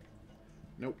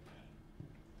 Nope.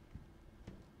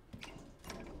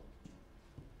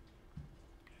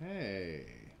 Hey.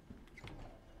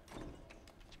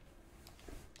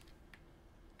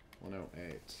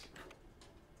 108.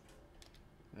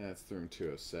 That's room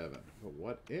 207. But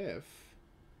what if...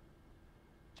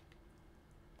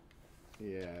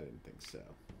 Yeah, I didn't think so.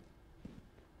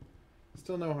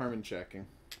 Still no harm in checking.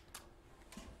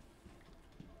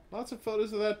 Lots of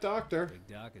photos of that doctor. Big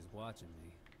Doc is watching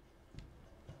me.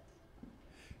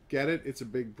 Get it? It's a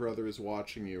Big Brother is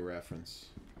watching you reference.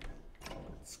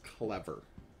 It's clever.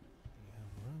 Your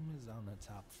room is on the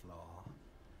top floor.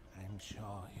 I'm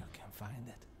sure you can find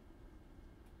it.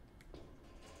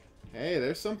 Hey,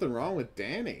 there's something wrong with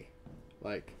Danny.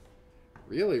 Like,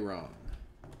 really wrong.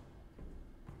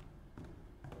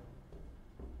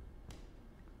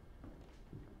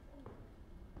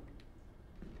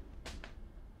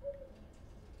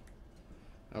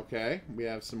 Okay, we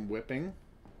have some whipping.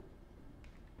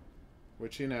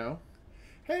 Which, you know.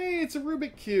 Hey, it's a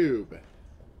Rubik Cube!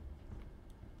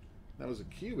 That was a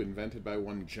cube invented by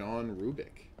one John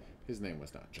Rubik. His name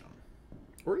was not John.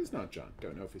 Or he's not John.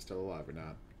 Don't know if he's still alive or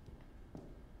not.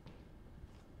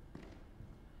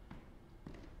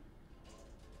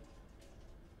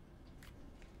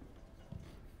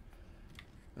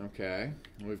 Okay.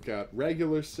 We've got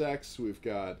regular sex. We've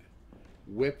got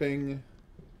whipping.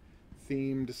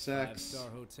 Themed sex.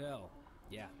 5-star hotel.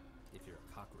 Yeah, if you're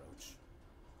a cockroach.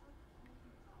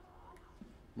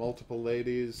 Multiple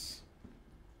ladies.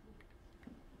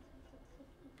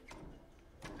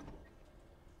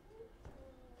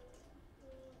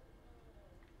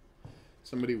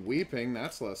 Somebody weeping,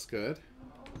 that's less good.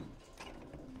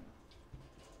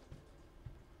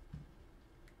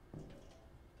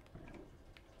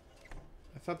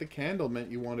 I thought the candle meant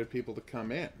you wanted people to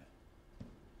come in.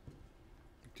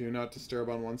 Do not disturb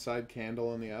on one side, candle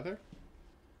on the other?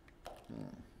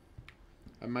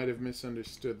 I might have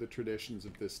misunderstood the traditions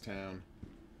of this town.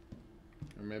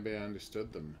 Or maybe I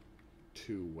understood them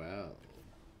too well.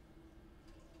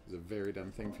 It was a very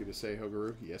dumb thing for you to say,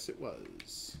 Hogaru. Yes, it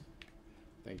was.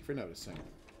 Thank you for noticing.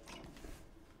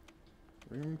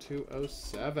 Room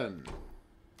 207.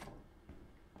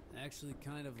 I actually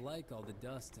kind of like all the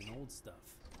dust and old stuff,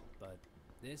 but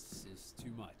this is too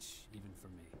much, even for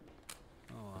me.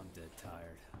 Oh, I'm dead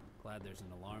tired. Glad there's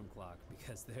an alarm clock,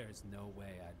 because there's no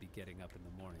way I'd be getting up in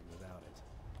the morning without it.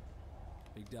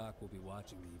 Big Doc will be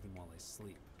watching me even while I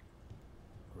sleep.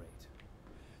 Great.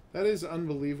 That is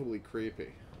unbelievably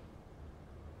creepy.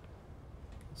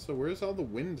 So where's all the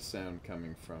wind sound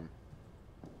coming from?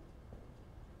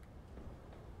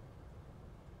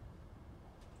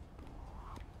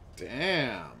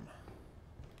 Damn.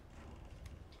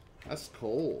 That's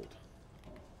cold.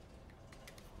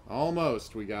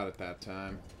 Almost we got it that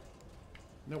time.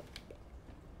 Nope.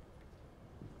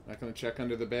 Not gonna check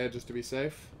under the bed just to be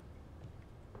safe.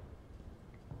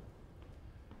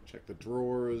 Check the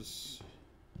drawers.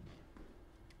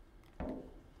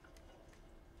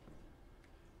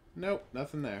 Nope,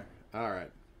 nothing there.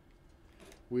 Alright.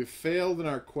 We've failed in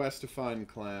our quest to find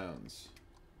clowns.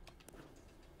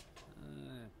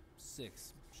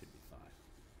 6 should be fine.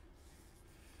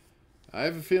 I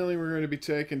have a feeling we're going to be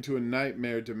taken to a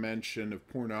nightmare dimension of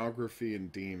pornography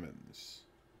and demons.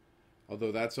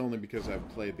 Although that's only because I've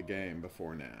played the game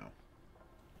before now.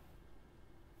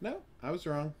 No, I was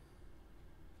wrong.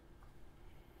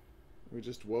 We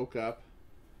just woke up.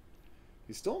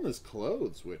 He's still in his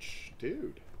clothes, which,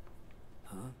 dude.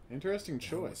 Huh? Interesting What the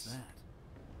hell was choice. that?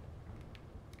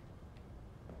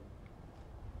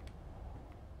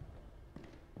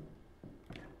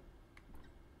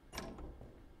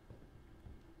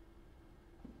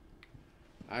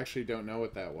 I actually don't know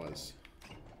what that was.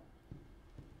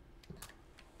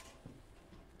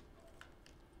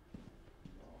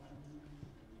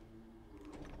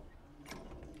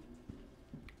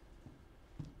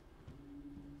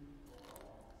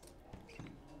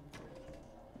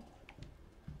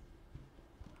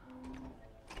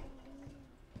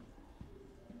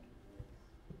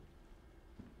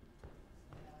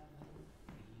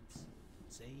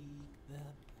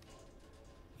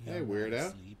 Hey, weirdo.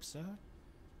 Asleep, sir?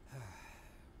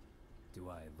 Do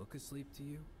I look asleep to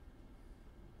you?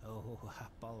 Oh,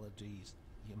 apologies.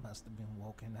 You must have been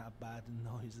woken up by the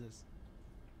noises.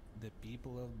 The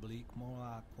people of Bleakmore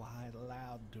are quite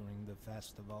loud during the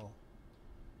festival.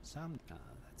 Some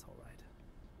That's all right.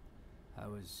 I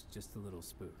was just a little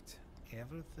spooked.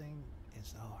 everything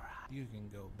is alright. You can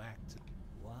go back to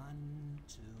 1,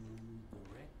 2,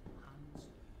 correct. 1,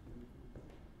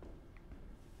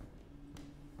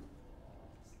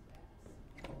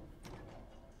 2.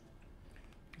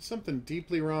 Something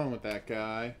deeply wrong with that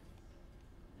guy.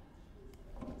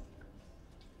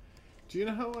 Do you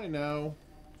know how I know?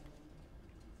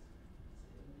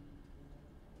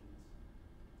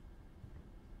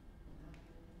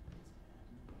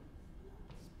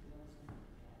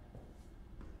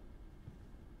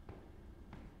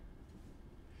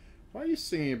 Why are you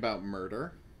singing about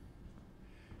murder?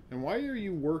 And why are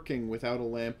you working without a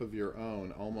lamp of your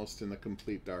own, almost in the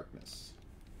complete darkness?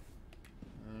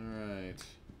 Alright.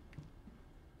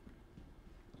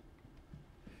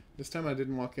 This time I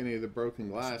didn't walk any of the broken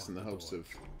glass in the hopes of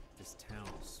this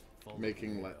town's full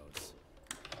making of let.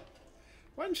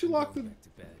 Why didn't you lock the... back to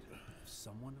bed. If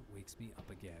someone wakes me up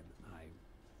again, I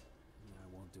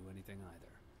won't do anything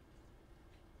either.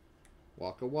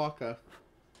 Waka waka.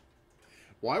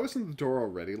 Why wasn't the door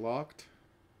already locked?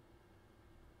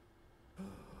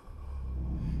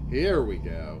 Here we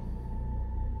go.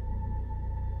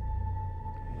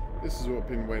 This is what I've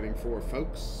been waiting for,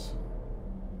 folks.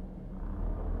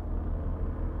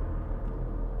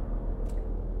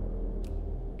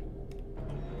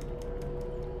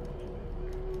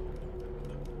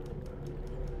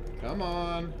 Come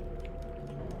on.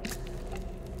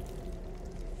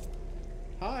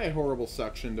 Hi, horrible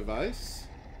suction device.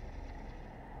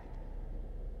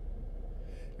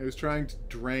 I was trying to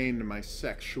drain my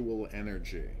sexual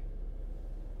energy.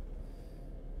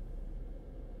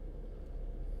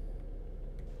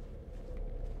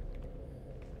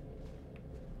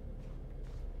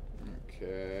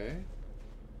 Okay.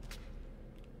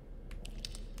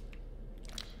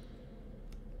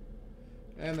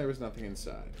 And there was nothing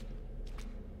inside.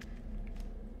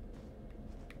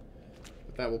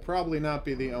 But that will probably not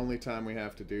be the only time we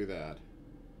have to do that.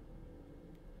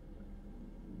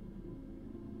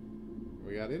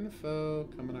 We got info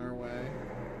coming our way.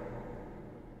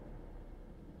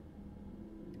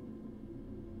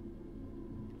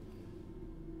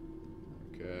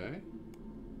 Okay.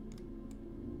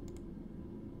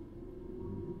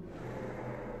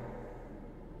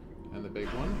 And the big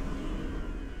one.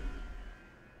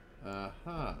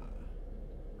 Aha.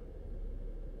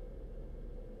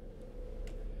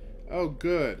 Oh,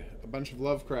 good. A bunch of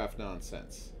Lovecraft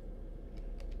nonsense.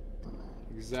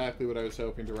 Exactly what I was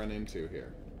hoping to run into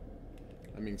here.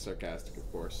 I mean sarcastic,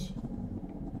 of course.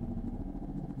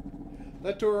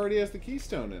 That door already has the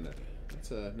keystone in it.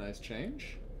 That's a nice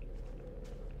change.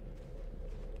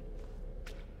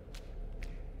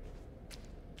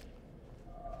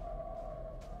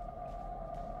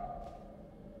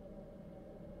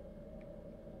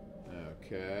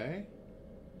 Okay.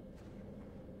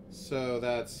 So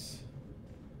that's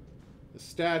the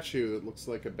statue that looks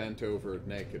like a bent-over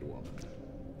naked woman.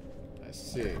 I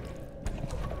see.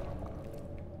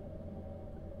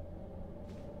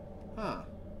 Huh.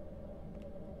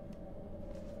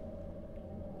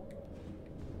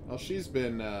 Well, she's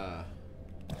been,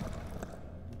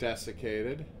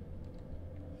 desiccated.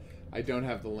 I don't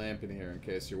have the lamp in here, in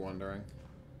case you're wondering.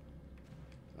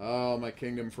 Oh, my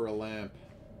kingdom for a lamp.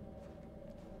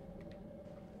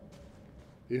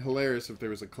 It'd be hilarious if there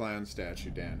was a clown statue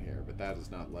down here, but that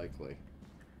is not likely.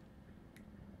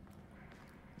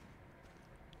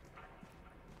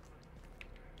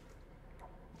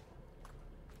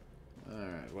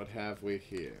 Alright, what have we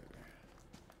here?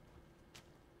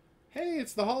 Hey,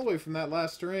 it's the hallway from that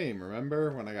last stream.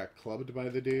 Remember when I got clubbed by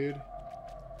the dude?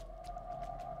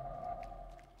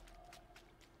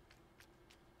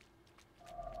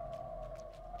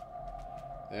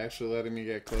 They actually letting me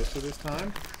get closer this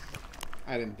time?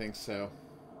 I didn't think so.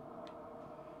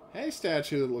 Hey,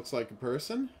 statue that looks like a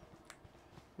person.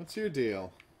 What's your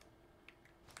deal?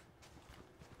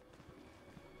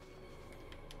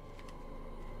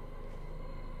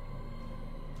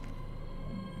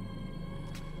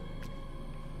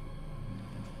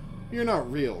 You're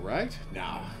not real, right?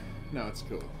 No. No, it's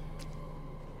cool.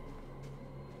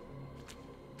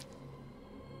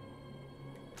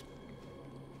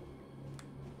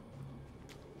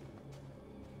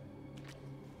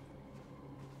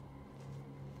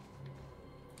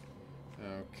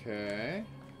 Okay.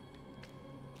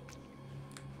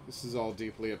 This is all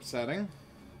deeply upsetting.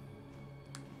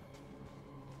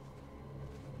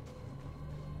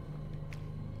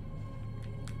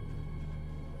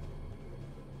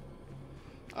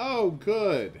 Oh,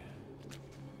 good.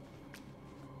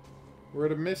 We're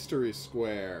at a mystery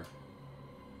square.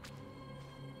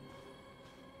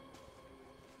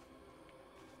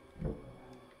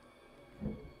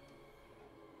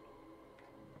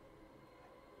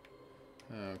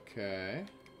 Okay.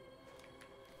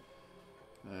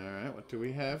 Alright, what do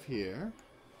we have here?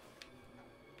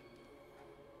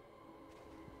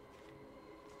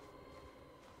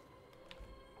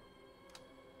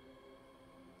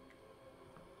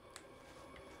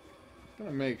 I'm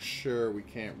gonna make sure we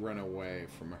can't run away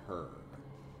from her.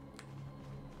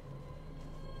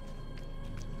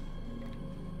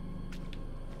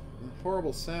 The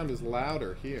horrible sound is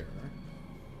louder here.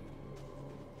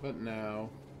 But no.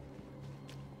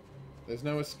 There's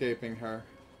no escaping her.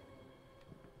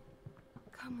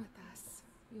 Come with us.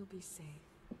 You'll be safe.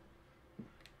 You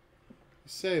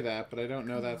say that, but I don't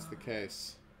know that's the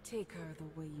case. Take her the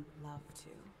way you love to.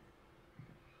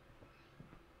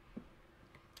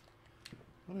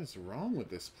 What is wrong with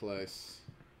this place?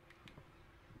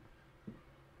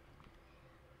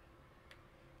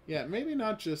 Yeah, maybe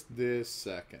not just this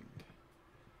second.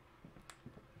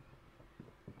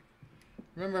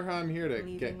 Remember how I'm here to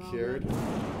get cured?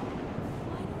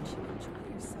 Why don't you enjoy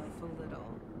yourself a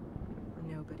little?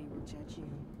 Nobody will judge you.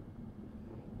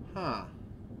 Huh.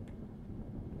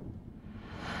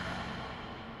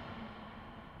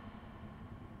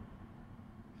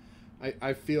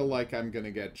 I feel like I'm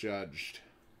gonna get judged.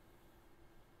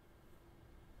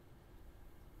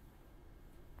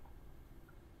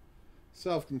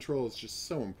 Self-control is just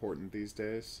so important these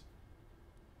days.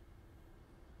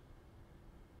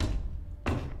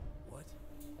 What?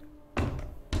 Victor?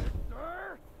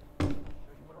 Show you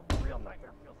what a real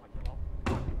nightmare feels like, you little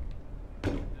fuck.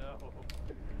 No.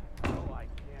 Oh, I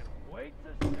can't wait to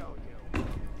show you.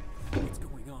 What's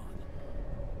going on?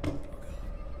 Oh,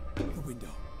 God. The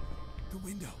window. The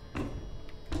window.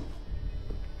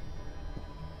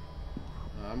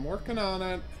 I'm working on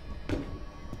it.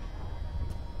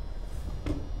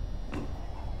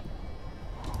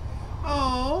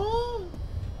 Aww.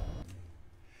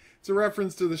 It's a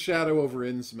reference to The Shadow over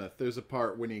Innsmouth. There's a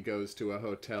part when he goes to a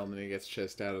hotel and then he gets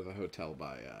chased out of the hotel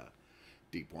by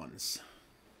deep ones.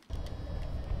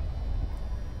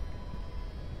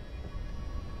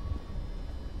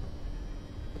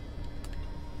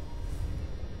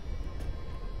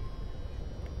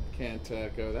 Can't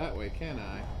go that way, can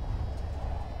I?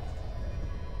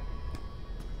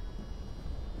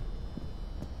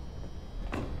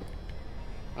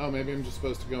 Oh, maybe I'm just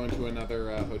supposed to go into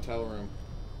another hotel room.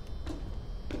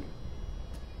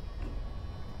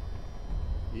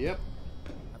 Yep.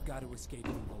 I've got to escape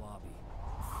from the lobby.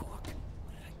 Fuck. What did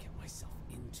I get myself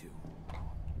into?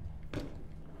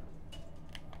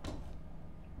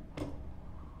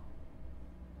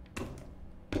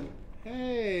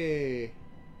 Hey!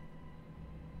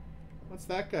 What's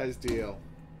that guy's deal?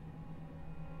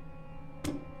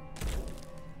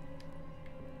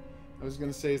 I was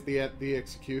gonna say, is the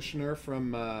executioner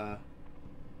from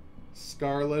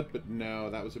Scarlet, but no,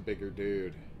 that was a bigger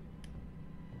dude.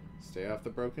 Stay off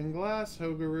the broken glass,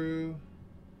 Hogaroo.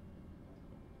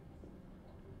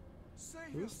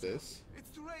 Who's this?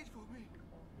 It's too late for me.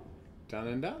 Done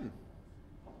and done.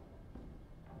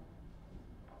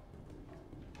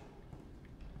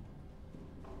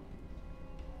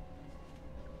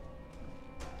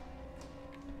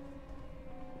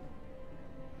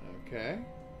 Okay.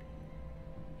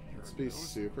 Let's be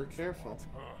super careful.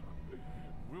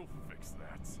 We'll fix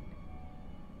that.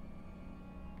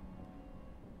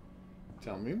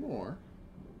 Tell me more.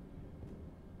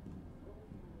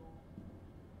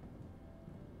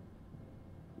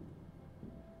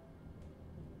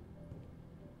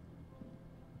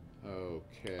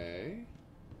 Okay.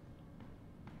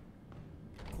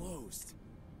 Closed.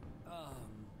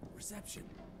 Reception.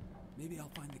 Maybe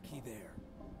I'll find the key there.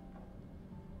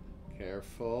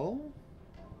 Careful.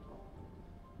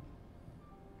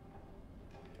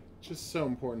 Just so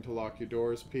important to lock your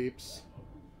doors, peeps.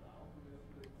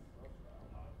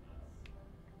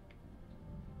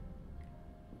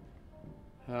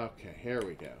 Okay, here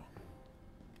we go.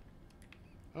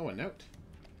 Oh, a note.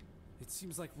 It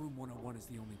seems like room 101 is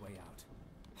the only way out.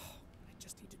 I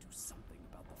just need to do something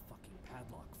about the fucking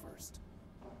padlock first.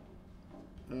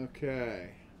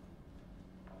 Okay.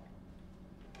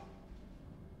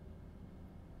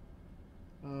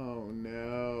 Oh,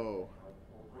 no.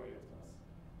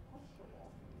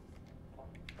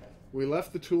 We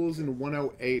left the tools in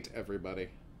 108, everybody.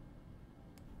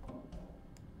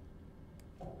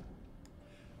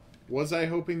 Was I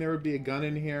hoping there would be a gun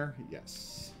in here?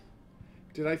 Yes.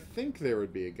 Did I think there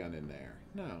would be a gun in there?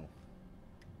 No.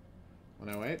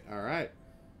 108? Alright.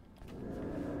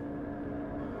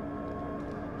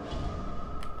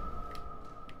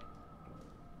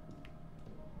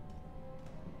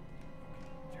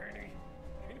 Danny,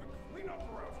 can't even clean up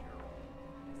around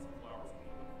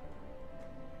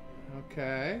here.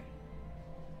 Okay.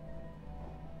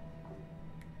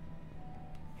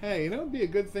 Hey, you know what would be a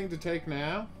good thing to take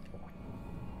now?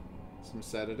 Some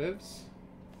sedatives.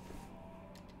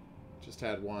 Just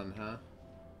had one, huh? I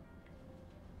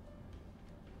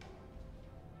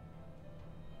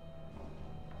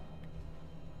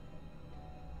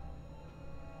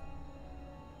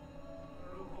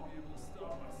don't know if I'll be able to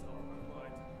stop myself if I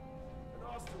fight. An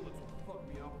Austerlitz will fuck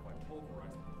me up if I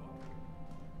pulverize the fucker.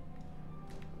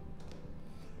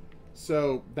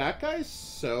 So, that guy's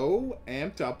so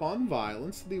amped up on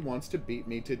violence that he wants to beat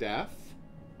me to death.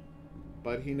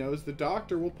 But he knows the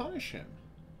doctor will punish him.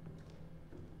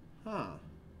 Huh.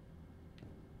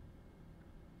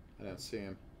 I don't see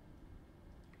him.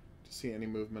 Do you see any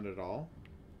movement at all?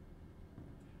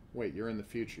 Wait, you're in the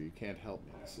future. You can't help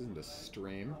me. This isn't a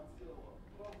stream.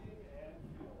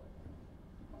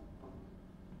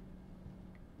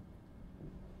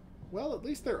 Well, at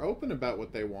least they're open about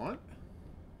what they want.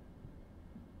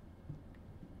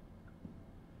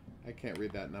 I can't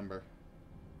read that number.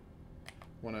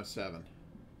 107.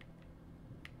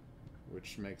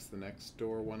 Which makes the next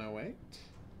door 108.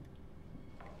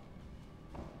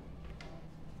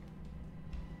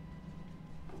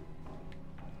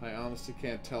 I honestly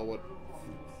can't tell what...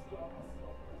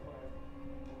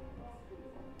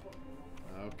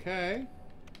 Okay.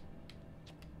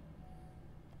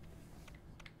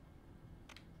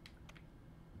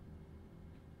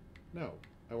 No.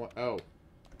 I want... Oh.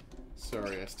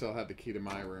 Sorry, I still had the key to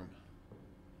my room.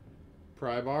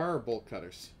 Pry bar or bolt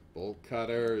cutters? Bolt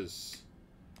cutters.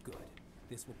 Good.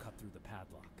 This will cut through the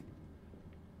padlock.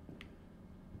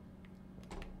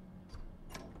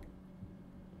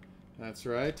 That's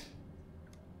right.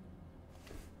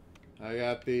 I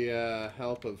got the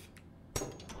help of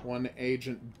one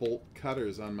agent bolt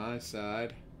cutters on my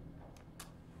side.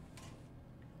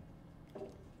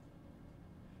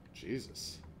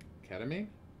 Jesus. Ketamine?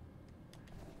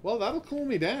 Well, that'll cool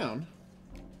me down.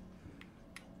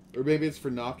 Or maybe it's for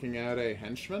knocking out a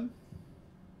henchman?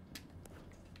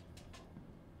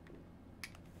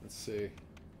 Let's see.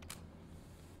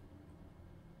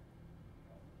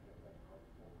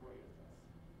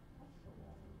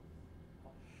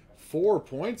 Four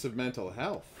points of mental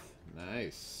health.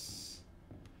 Nice.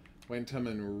 Wait until I'm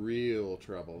in real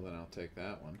trouble, then I'll take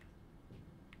that one.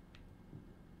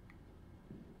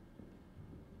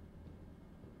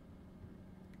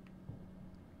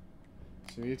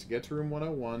 So we need to get to room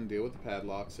 101, deal with the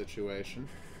padlock situation.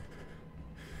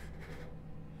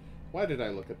 Why did I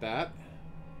look at that?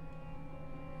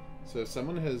 So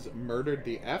someone has murdered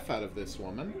the F out of this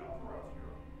woman.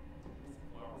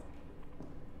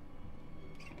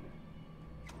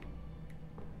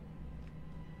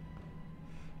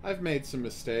 I've made some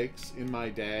mistakes in my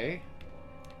day.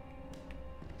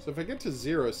 So if I get to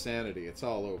 0 sanity, it's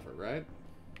all over, right?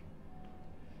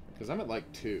 Because I'm at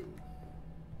like 2.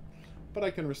 But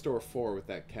I can restore 4 with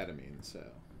that ketamine, so...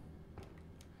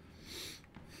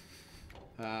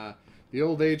 the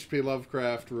old H.P.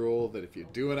 Lovecraft rule that if you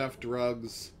do enough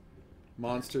drugs,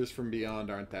 monsters from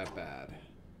beyond aren't that bad.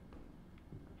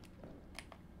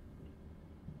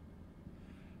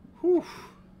 Whew.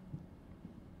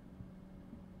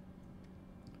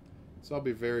 So I'll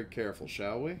be very careful,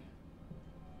 shall we?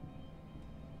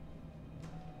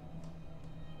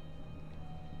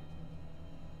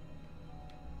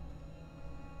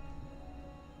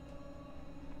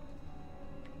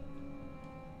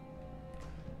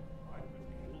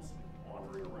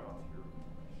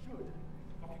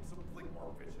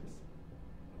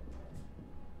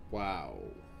 Wow.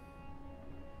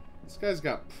 This guy's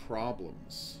got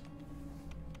problems.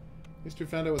 At least we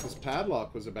found out what this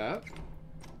padlock was about.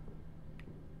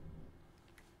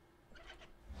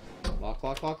 Lock,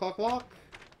 lock, lock, lock, lock.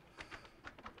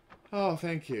 Oh,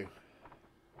 thank you.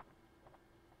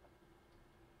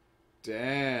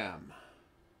 Damn.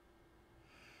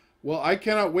 Well, I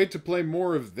cannot wait to play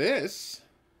more of this.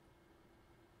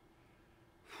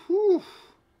 Whew.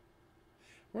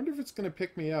 I wonder if it's going to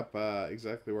pick me up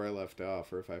exactly where I left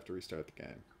off, or if I have to restart the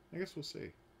game. I guess we'll see.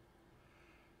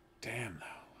 Damn, though.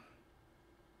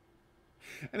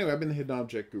 Anyway, I've been the Hidden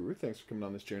Object Guru. Thanks for coming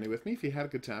on this journey with me. If you had a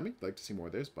good time, you'd like to see more,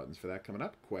 there's buttons for that coming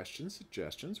up. Questions,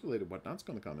 suggestions, related whatnots,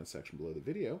 go in the comment section below the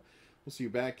video. We'll see you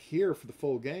back here for the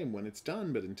full game when it's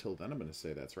done, but until then, I'm going to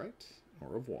say that's right. Au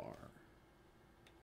revoir.